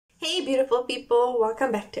Hey beautiful people,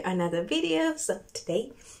 welcome back to another video. So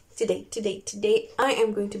today I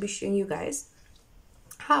am going to be showing you guys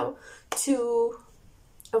how to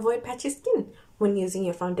avoid patchy skin when using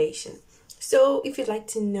your foundation. So if you'd like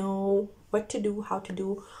to know what to do, how to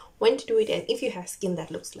do, when to do it, and if you have skin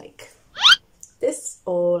that looks like this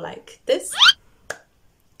or like this,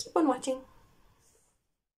 keep on watching.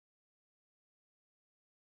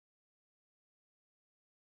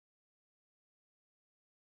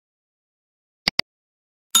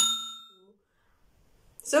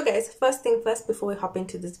 So guys, first thing first, before we hop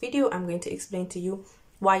into this video, I'm going to explain to you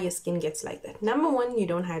why your skin gets like that. Number one, you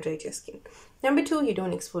don't hydrate your skin. Number two, you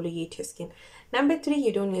don't exfoliate your skin. Number three,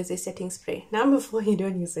 you don't use a setting spray. Number four, you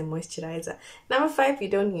don't use a moisturizer. Number five, you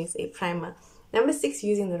don't use a primer. Number six,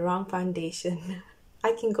 using the wrong foundation.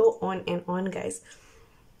 I can go on and on, guys.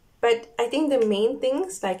 But I think the main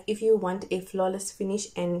things, like if you want a flawless finish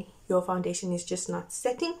and your foundation is just not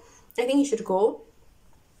setting, I think you should go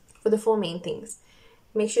for the four main things.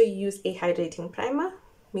 Make sure you use a hydrating primer.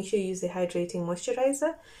 Make sure you use a hydrating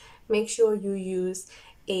moisturizer. Make sure you use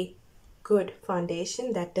a good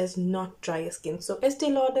foundation that does not dry your skin. So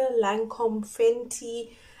Estee Lauder, Lancome, Fenty,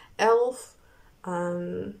 ELF.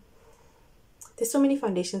 There's so many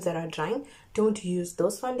foundations that are drying. Don't use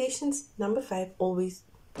those foundations. Number five, always,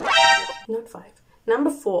 not five. Number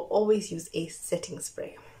four, always use a setting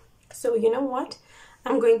spray. So you know what?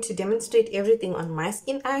 I'm going to demonstrate everything on my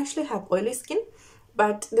skin. I actually have oily skin.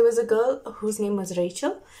 But there was a girl whose name was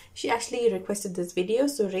Rachel. She actually requested this video.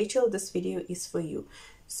 So Rachel, this video is for you.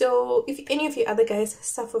 So if any of you other guys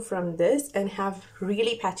suffer from this and have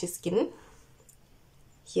really patchy skin,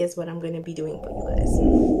 here's what I'm going to be doing for you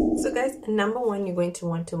guys. So guys, number one, you're going to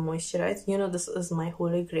want to moisturize. You know, this is my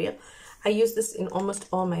holy grail. I use this in almost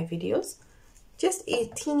all my videos. Just a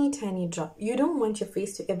teeny tiny drop. You don't want your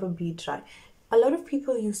face to ever be dry. A lot of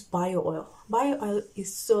people use bio oil. Bio oil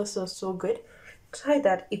is so good. Try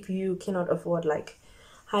that if you cannot afford like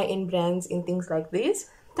high-end brands in things like this.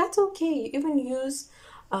 That's okay. You even use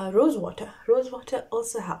rose water. Rose water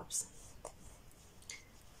also helps.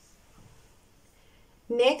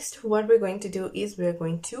 Next, what we're going to do is we're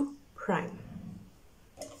going to prime.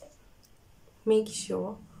 Make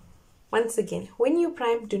sure, once again, when you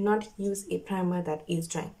prime, do not use a primer that is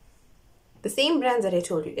drying. The same brands that I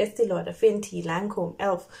told you, Estee Lauder, Fenty, Lancome,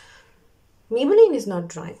 ELF. Maybelline is not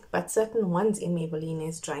drying, but certain ones in Maybelline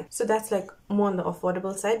is drying. So that's like more on the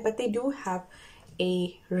affordable side, but they do have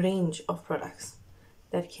a range of products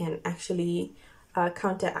that can actually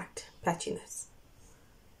counteract patchiness.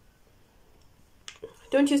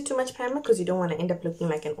 Don't use too much primer because you don't want to end up looking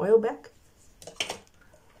like an oil bag.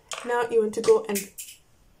 Now you want to go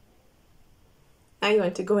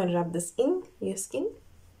and rub this in your skin.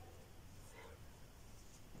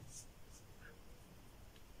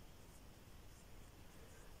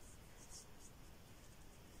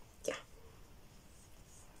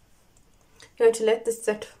 You're going to let this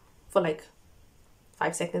set for like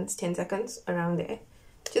 5 seconds, 10 seconds, around there.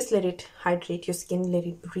 Just let it hydrate your skin, let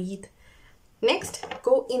it breathe. Next,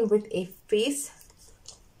 go in with a face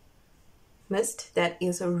mist that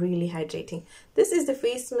is really hydrating. This is the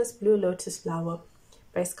face mist Blue Lotus Flower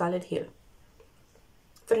by Scarlett Hill.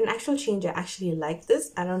 For an actual change, I actually like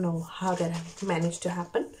this. I don't know how that managed to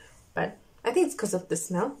happen, but I think it's because of the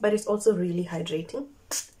smell, but it's also really hydrating.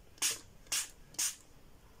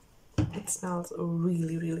 It smells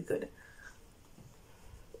really good.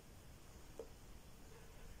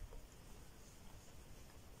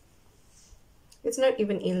 It's not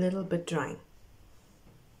even a little bit drying.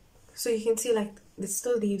 So you can see like this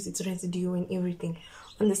still leaves its residue and everything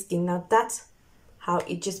on the skin. Now that's how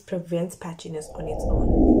it just prevents patchiness on its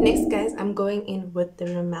own. Next guys, I'm going in with the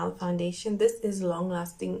Rimmel foundation. This is long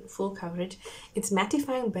lasting, full coverage. It's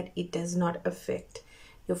mattifying, but it does not affect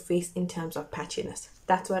your face in terms of patchiness.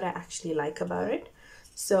 That's what I actually like about it.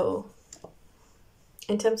 So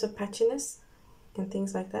in terms of patchiness and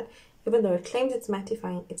things like that, even though it claims it's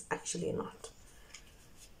mattifying, it's actually not.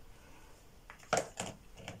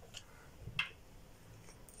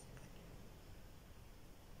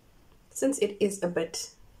 Since it is a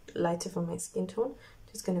bit lighter for my skin tone,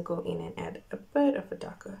 just gonna go in and add a bit of a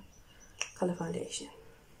darker color foundation.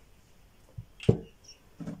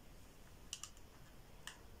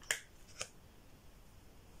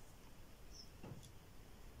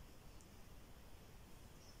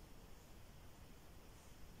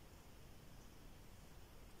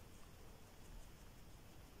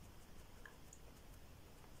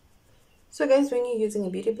 So guys, when you're using a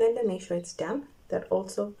beauty blender, make sure it's damp. That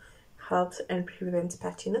also helps and prevents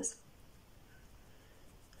patchiness.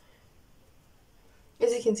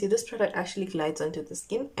 As you you can see, this product actually glides onto the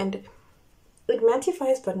skin and it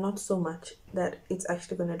mattifies, but not so much that it's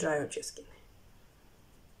actually going to dry out your skin.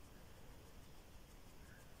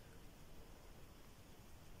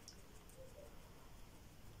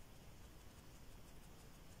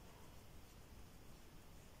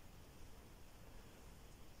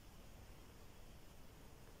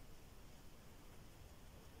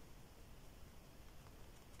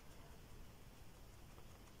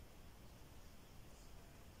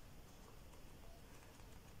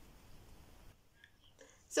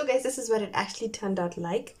 So guys, this is what it actually turned out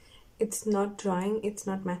like. It's not drying, it's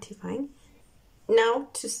not mattifying. Now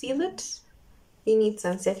to seal it, you need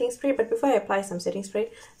some setting spray, but before I apply some setting spray,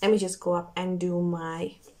 let me just go up and do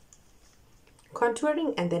my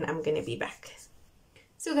contouring and then I'm gonna be back.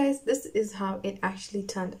 So guys, this is how it actually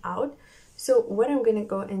turned out. So what I'm gonna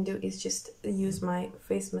go and do is just use my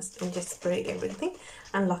face mist and just spray everything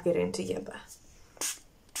and lock it in together.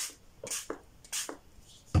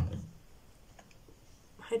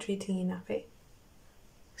 Hydrating enough, eh?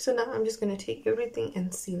 So now I'm just going to take everything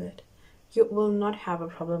and seal it. You will not have a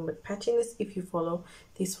problem with patching this if you follow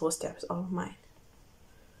these 4 steps of mine.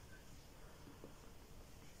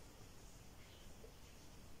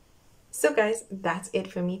 So guys, that's it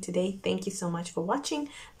for me today. Thank you so much for watching.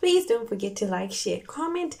 Please don't forget to like, share,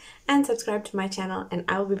 comment and subscribe to my channel, and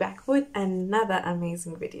I'll be back with another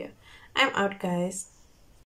amazing video. I'm out, guys.